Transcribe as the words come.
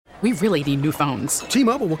We really need new phones.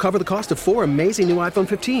 T-Mobile will cover the cost of 4 amazing new iPhone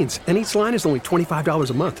 15s, and each line is only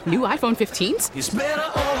 $25 a month. New iPhone 15s? It's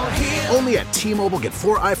better over here. Only at T-Mobile, get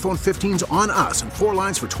 4 iPhone 15s on us and 4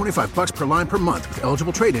 lines for $25 per line per month with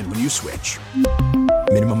eligible trade-in when you switch.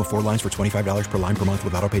 Minimum of 4 lines for $25 per line per month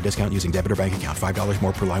with autopay discount using debit or bank account. $5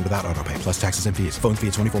 more per line without autopay, plus taxes and fees. Phone fee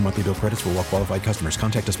at 24 monthly bill credits for well-qualified customers.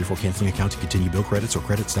 Contact us before canceling account to continue bill credits or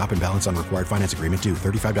credit stop and balance on required finance agreement due.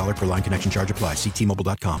 $35 per line connection charge applies. See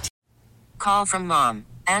T-Mobile.com. Call from mom.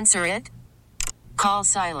 Answer it. Call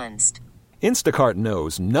silenced. Instacart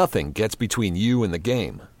knows nothing gets between you and the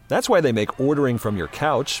game. That's why they make ordering from your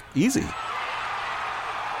couch easy.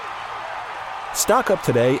 Stock up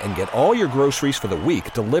today and get all your groceries for the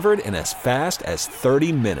week delivered in as fast as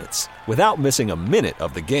 30 minutes without missing a minute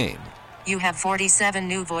of the game. You have 47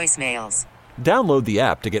 new voicemails. Download the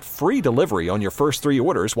app to get free delivery on your first 3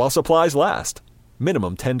 orders while supplies last.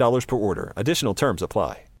 Minimum $10 per order. Additional terms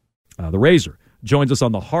apply. The Razor joins us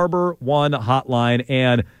on the Harbor One hotline,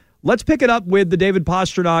 and let's pick it up with the David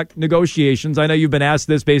Pastrnak negotiations. I know you've been asked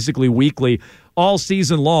this basically weekly all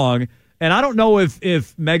season long, and I don't know if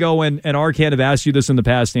Mego and Arcand have asked you this in the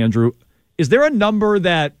past, Andrew. Is there a number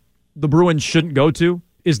that the Bruins shouldn't go to?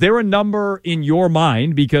 Is there a number in your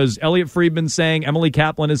mind? Because Elliot Friedman's saying, Emily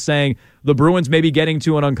Kaplan is saying, the Bruins may be getting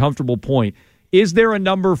to an uncomfortable point. Is there a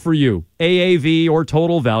number for you, AAV or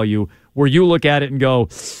total value, where you look at it and go,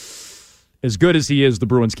 as good as he is, the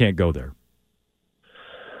Bruins can't go there?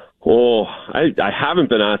 Oh, I haven't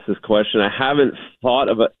been asked this question. I haven't thought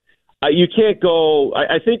of it. You can't go.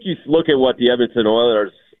 I think you look at what the Edmonton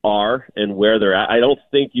Oilers are and where they're at. I don't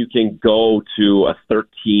think you can go to a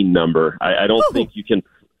 13 number. I don't think you can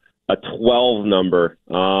a 12 number.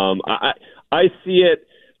 I see it.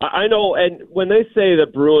 I know, and when they say the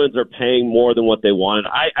Bruins are paying more than what they wanted,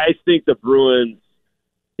 I think the Bruins,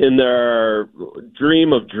 in their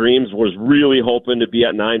dream of dreams, was really hoping to be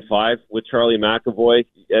at 9-5 with Charlie McAvoy,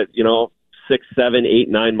 6, 7, 8,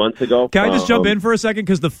 9 months ago. Can I just jump in for a second?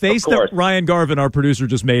 Because the face that Ryan Garvin, our producer,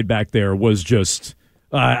 just made back there was just...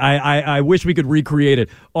 I wish we could recreate it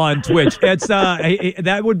on Twitch. It's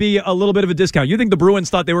that would be a little bit of a discount. You think the Bruins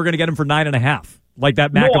thought they were going to get him for 9.5, like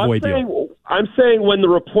that McAvoy deal? I'm saying when the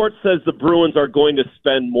report says the Bruins are going to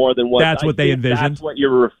spend more than what that's what they envisioned. That's what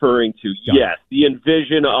you're referring to. Yes, the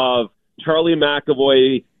envision of Charlie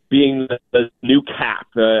McAvoy being the new cap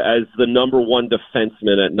as the number one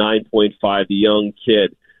defenseman at 9.5, the young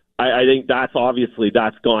kid. I think that's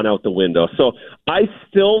gone out the window. So I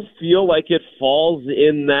still feel like it falls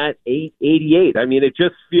in that 888. I mean, it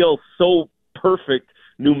just feels so perfect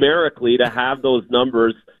numerically to have those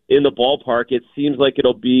numbers in the ballpark. It seems like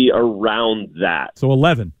it'll be around that. So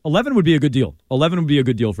 11. 11 would be a good deal. 11 would be a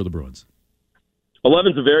good deal for the Bruins.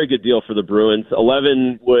 11's a very good deal for the Bruins.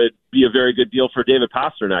 11 would be a very good deal for David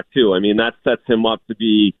Pastrnak, too. I mean, that sets him up to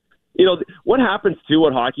be, what happens, too,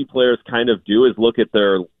 what hockey players kind of do is look at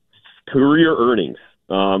their career earnings.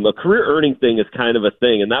 A career earning thing is kind of a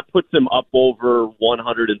thing, and that puts him up over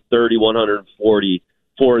 130, 140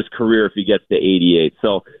 for his career if he gets to 88.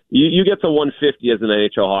 So you get to 150 as an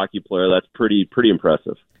NHL hockey player. That's pretty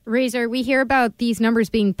impressive. Razor, we hear about these numbers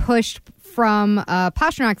being pushed from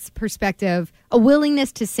Pasternak's perspective, a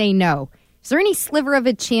willingness to say no. Is there any sliver of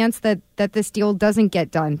a chance that this deal doesn't get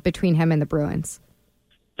done between him and the Bruins?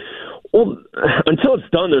 Well, until it's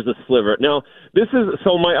done, there's a sliver. Now,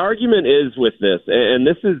 my argument is with this, and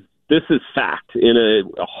this is fact, in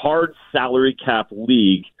a hard salary cap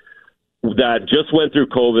league that just went through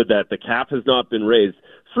COVID, that the cap has not been raised.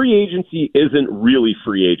 Free agency isn't really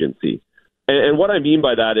free agency. And what I mean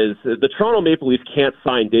by that is the Toronto Maple Leafs can't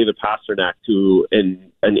sign David Pastrnak to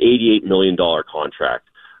an $88 million contract.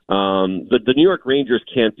 The New York Rangers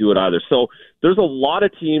can't do it either. So there's a lot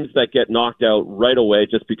of teams that get knocked out right away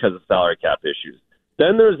just because of salary cap issues.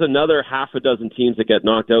 Then there's another half a dozen teams that get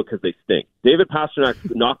knocked out because they stink. David Pasternak's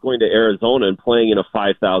not going to Arizona and playing in a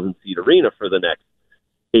 5,000-seat arena for the next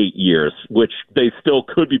 8 years, which they still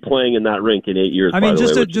could be playing in that rink in 8 years. I mean,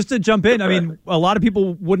 just to jump in, I mean, a lot of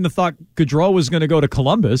people wouldn't have thought Gaudreau was going to go to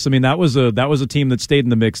Columbus. I mean, that was a team that stayed in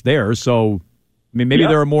the mix there. So, I mean, maybe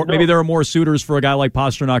there are more suitors for a guy like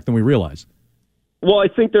Pastrnak than we realize. Well, I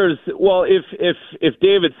think if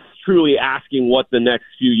David's truly asking what the next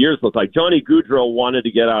few years look like, Johnny Gaudreau wanted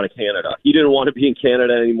to get out of Canada. He didn't want to be in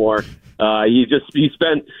Canada anymore. He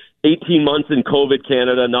spent 18 months in COVID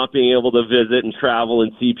Canada, not being able to visit and travel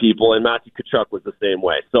and see people, and Matthew Tkachuk was the same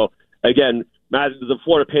way. So, again, the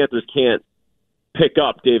Florida Panthers can't pick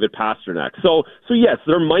up David Pastrnak. So yes,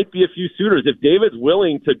 there might be a few suitors. If David's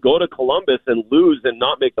willing to go to Columbus and lose and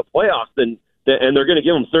not make the playoffs, then and they're going to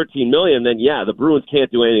give him $13 million, then yeah, the Bruins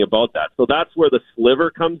can't do anything about that. So that's where the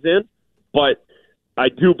sliver comes in. But I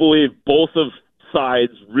do believe both of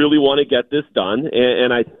sides really want to get this done,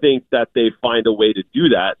 and I think that they find a way to do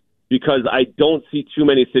that because I don't see too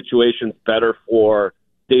many situations better for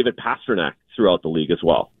David Pastrnak throughout the league as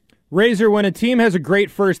well. Razor, when a team has a great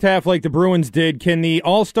first half like the Bruins did, can the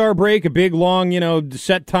All-Star break, a big, long,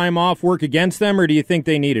 set time off work against them, or do you think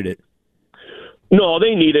they needed it? No,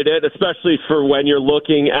 they needed it, especially for when you're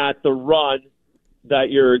looking at the run that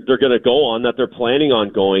they're going to go on, that they're planning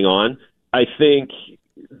on going on. I think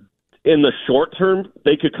in the short term,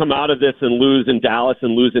 they could come out of this and lose in Dallas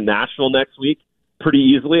and lose in Nashville next week pretty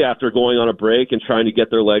easily after going on a break and trying to get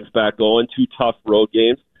their legs back going. 2 tough road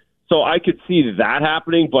games. So I could see that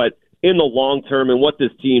happening, but in the long term and what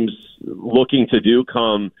this team's looking to do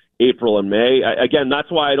come April and May, again, that's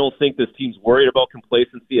why I don't think this team's worried about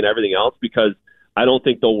complacency and everything else, because I don't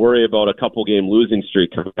think they'll worry about a couple-game losing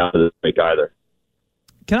streak coming out of this break either.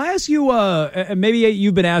 Can I ask you, maybe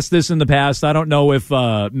you've been asked this in the past. I don't know if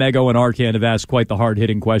Mego and Arcand have asked quite the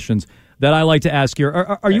hard-hitting questions that I like to ask here.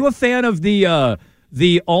 Are you a fan of the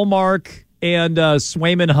Ullmark and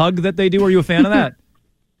Swayman hug that they do? Are you a fan of that?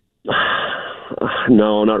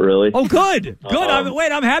 No, not really. Oh, good.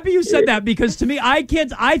 I'm happy you said that, because to me, I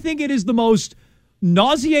think it is the most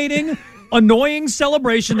nauseating, annoying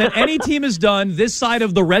celebration that any team has done this side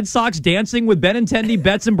of the Red Sox dancing with Benintendi,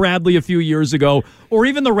 Betts, and Bradley a few years ago, or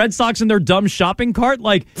even the Red Sox in their dumb shopping cart.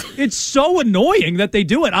 Like, it's so annoying that they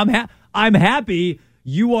do it. I'm happy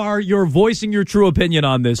you're voicing your true opinion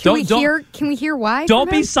on this. Can we hear why? Don't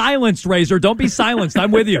be silenced, Razor. Don't be silenced.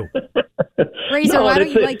 I'm with you. Razor, why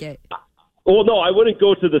don't you like it? Well, no, I wouldn't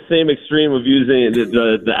go to the same extreme of using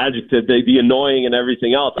the adjective, the annoying and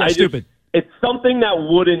everything else. Yeah, stupid. It's something that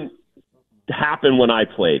wouldn't happen when I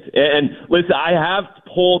played. And listen, I have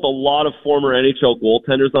polled a lot of former NHL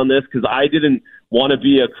goaltenders on this because I didn't want to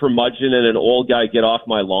be a curmudgeon and an old guy get off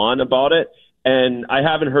my lawn about it. And I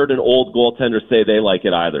haven't heard an old goaltender say they like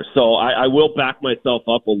it either. So I will back myself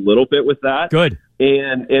up a little bit with that. Good.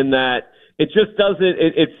 And in that it just doesn't,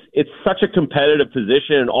 it's such a competitive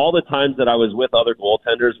position. And all the times that I was with other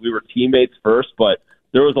goaltenders, we were teammates first, but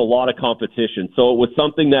there was a lot of competition. So it was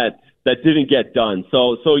something that didn't get done.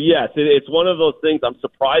 So yes, it's one of those things. I'm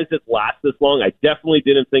surprised it lasts this long. I definitely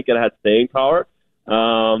didn't think it had staying power.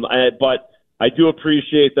 But I do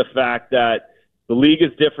appreciate the fact that the league is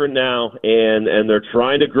different now, and they're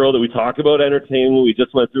trying to grow that. We talk about entertainment. We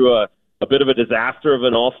just went through a bit of a disaster of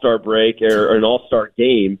an all-star break or an all-star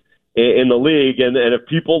game in the league. And if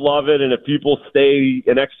people love it and if people stay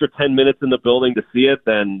an extra 10 minutes in the building to see it,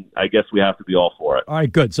 then I guess we have to be all for it. All right,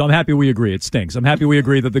 good. So I'm happy we agree. It stinks. I'm happy we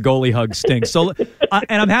agree that the goalie hug stinks. So,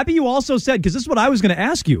 and I'm happy you also said, because this is what I was going to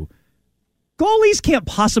ask you, goalies can't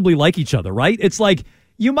possibly like each other, right? It's like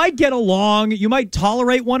you might get along, you might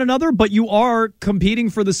tolerate one another, but you are competing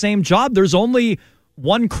for the same job. There's only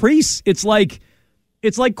one crease. It's like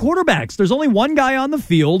quarterbacks. There's only one guy on the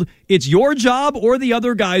field. It's your job or the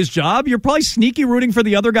other guy's job. You're probably sneaky rooting for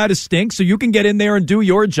the other guy to stink so you can get in there and do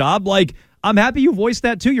your job. Like, I'm happy you voiced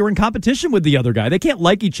that too. You're in competition with the other guy. They can't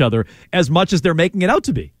like each other as much as they're making it out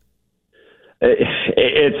to be.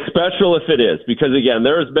 It's special if it is, because again,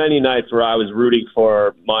 there's many nights where I was rooting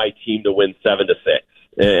for my team to win 7-6,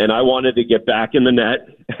 and I wanted to get back in the net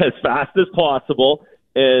as fast as possible.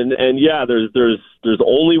 And yeah, there's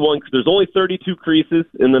only 32 creases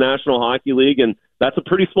in the National Hockey League, and that's a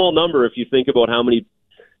pretty small number if you think about how many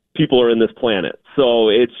people are in this planet. So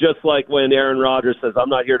it's just like when Aaron Rodgers says, "I'm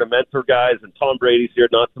not here to mentor guys," and Tom Brady's here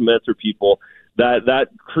not to mentor people. That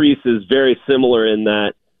crease is very similar in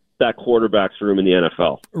that quarterback's room in the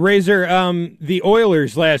NFL. Razor, the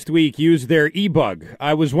Oilers last week used their e-bug.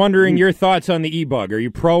 I was wondering your thoughts on the e-bug. Are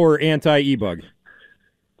you pro or anti-e-bug?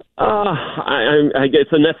 I guess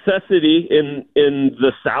it's a necessity in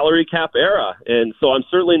the salary cap era, and so I'm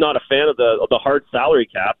certainly not a fan of the hard salary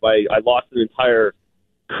cap. I lost an entire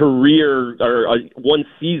career or one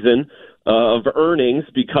season of earnings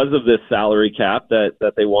because of this salary cap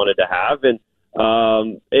that they wanted to have, and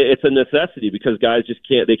it's a necessity because guys just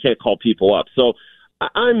can't call people up. So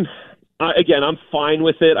I'm fine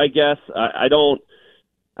with it. I guess I don't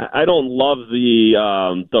love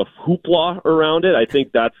the hoopla around it. I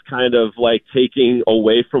think that's kind of like taking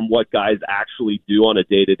away from what guys actually do on a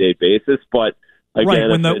day-to-day basis. But again,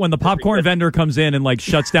 right, when the popcorn vendor comes in and like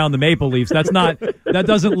shuts down the Maple Leafs, that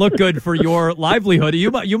doesn't look good for your livelihood.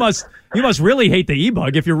 You must really hate the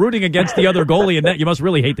e-bug if you're rooting against the other goalie in that. You must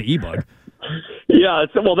really hate the e-bug. Yeah,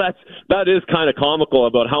 that is kind of comical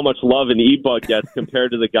about how much love an e-bug gets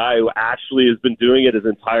compared to the guy who actually has been doing it his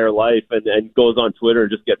entire life and goes on Twitter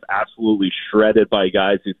and just gets absolutely shredded by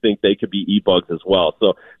guys who think they could be e-bugs as well.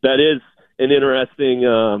 So that is an interesting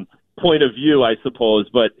point of view, I suppose.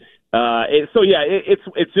 But it's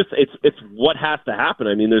what has to happen.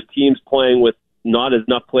 I mean, there's teams playing with not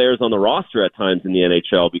enough players on the roster at times in the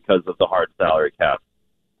NHL because of the hard salary cap.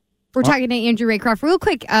 We're talking to Andrew Raycroft. Real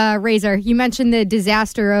quick, Razor, you mentioned the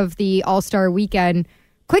disaster of the All-Star weekend.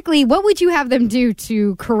 Quickly, what would you have them do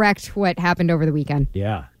to correct what happened over the weekend?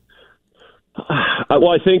 Yeah.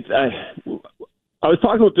 Well, I think I was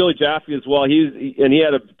talking with Billy Jaffe as well. He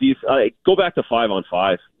had a decent. Go back to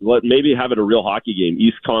 5-on-5. Maybe have it a real hockey game.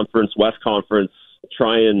 East Conference, West Conference.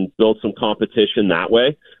 Try and build some competition that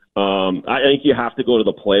way. I think you have to go to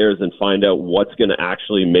the players and find out what's going to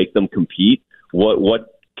actually make them compete. What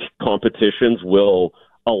competitions will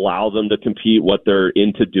allow them to compete, what they're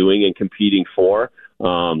into doing and competing for.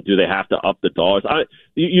 Do they have to up the dollars?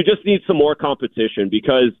 You just need some more competition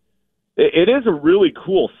because it is a really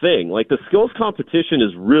cool thing. Like the skills competition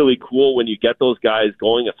is really cool when you get those guys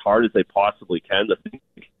going as hard as they possibly can. The things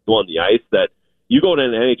go on the ice that you go to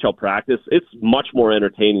an NHL practice, it's much more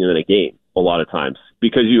entertaining than a game a lot of times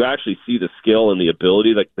because you actually see the skill and the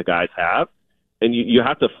ability that the guys have. And you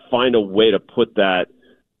have to find a way to put that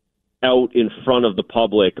out in front of the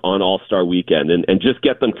public on All-Star Weekend and just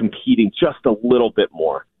get them competing just a little bit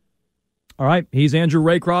more. All right. He's Andrew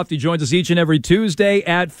Raycroft. He joins us each and every Tuesday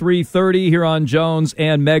at 3:30 here on Jones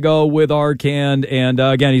and Mego with Arcand. And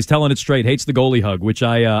again, he's telling it straight. Hates the goalie hug, which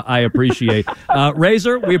I appreciate.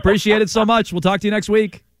 Razor, we appreciate it so much. We'll talk to you next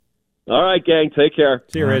week. All right, gang. Take care.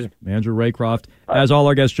 See you, Razor. Andrew Raycroft, as all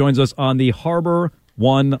our guests, joins us on the Harbor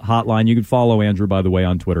One hotline. You can follow Andrew, by the way,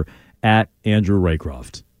 on Twitter at Andrew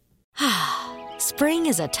Raycroft. Spring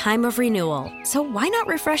is a time of renewal, so why not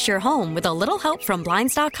refresh your home with a little help from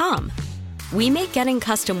Blinds.com? We make getting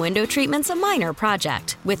custom window treatments a minor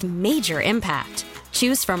project with major impact.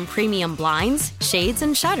 Choose from premium blinds, shades,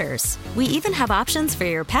 and shutters. We even have options for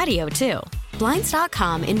your patio, too.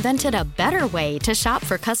 Blinds.com invented a better way to shop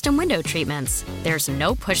for custom window treatments. There's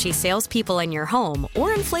no pushy salespeople in your home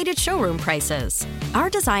or inflated showroom prices. Our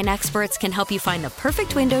design experts can help you find the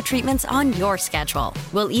perfect window treatments on your schedule.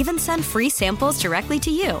 We'll even send free samples directly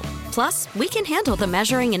to you. Plus, we can handle the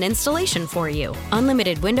measuring and installation for you.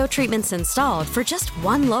 Unlimited window treatments installed for just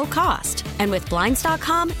one low cost. And with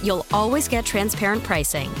Blinds.com, you'll always get transparent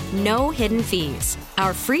pricing. No hidden fees.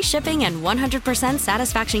 Our free shipping and 100%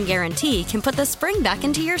 satisfaction guarantee can put the spring back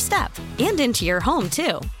into your step and into your home,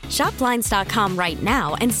 too. Shop Blinds.com right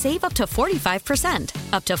now and save up to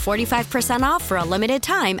 45%. Up to 45% off for a limited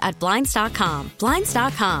time at Blinds.com.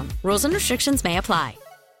 Blinds.com. Rules and restrictions may apply.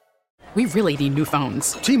 We really need new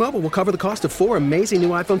phones. T-Mobile will cover the cost of 4 amazing new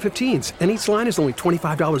iPhone 15s, and each line is only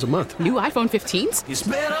 $25 a month. New iPhone 15s? It's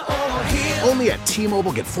better over here. Only at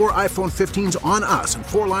T-Mobile, get 4 iPhone 15s on us and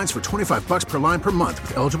 4 lines for $25 per line per month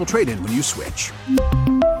with eligible trade-in when you switch.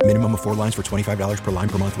 Minimum of 4 lines for $25 per line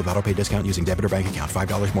per month with autopay discount using debit or bank account.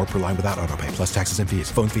 $5 more per line without autopay, plus taxes and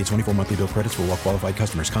fees. Phone fee at 24 monthly bill credits for well-qualified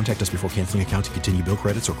customers. Contact us before canceling account to continue bill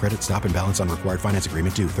credits or credit stop and balance on required finance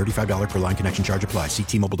agreement due. $35 per line connection charge applies. See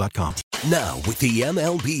T-Mobile.com. Now, with the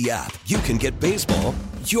MLB app, you can get baseball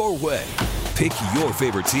your way. Pick your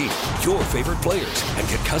favorite team, your favorite players, and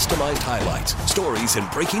get customized highlights, stories, and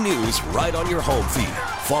breaking news right on your home feed.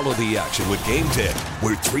 Follow the action with Game Tip,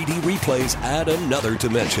 where 3D replays add another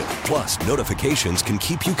dimension. Plus, notifications can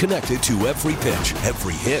keep you connected to every pitch,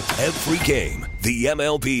 every hit, every game. The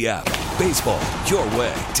MLB app. Baseball your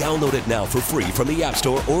way. Download it now for free from the App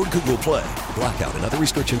Store or Google Play. Blackout and other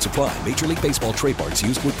restrictions apply. Major League Baseball trademarks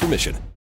used with permission.